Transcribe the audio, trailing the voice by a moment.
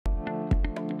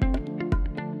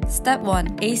Step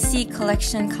 1. AC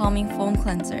Collection Calming Foam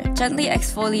Cleanser. Gently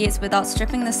exfoliates without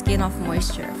stripping the skin of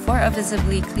moisture for a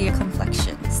visibly clear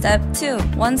complexion. Step 2.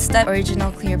 1-Step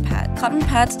Original Clear Pad. Cotton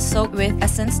pads soaked with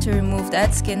essence to remove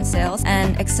dead skin cells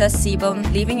and excess sebum,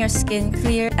 leaving your skin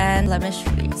clear and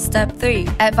blemish-free. Step 3.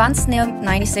 Advanced Nail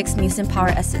 96 Mucin Power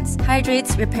Essence.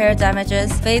 Hydrates, repair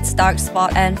damages, fades dark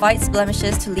spot, and fights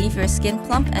blemishes to leave your skin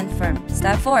plump and firm.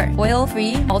 Step 4.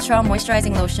 Oil-free Ultra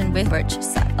Moisturizing Lotion with Birch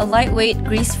Sap. A lightweight,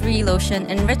 grease-free lotion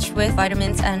enriched with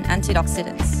vitamins and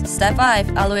antioxidants. Step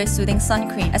 5. Aloe Soothing Sun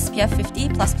Cream SPF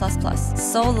 50+++.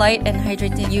 So light and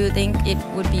hydrating you think it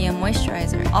would be a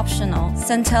moisturizer. Optional.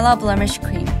 Centella Blemish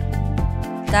Cream.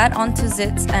 That onto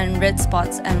zits and red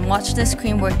spots and watch this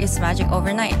cream work its magic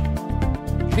overnight.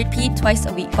 Repeat twice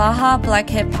a week. Baja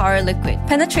Blackhead Power Liquid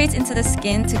penetrates into the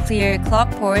skin to clear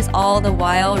clogged pores, all the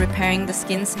while repairing the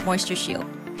skin's moisture shield.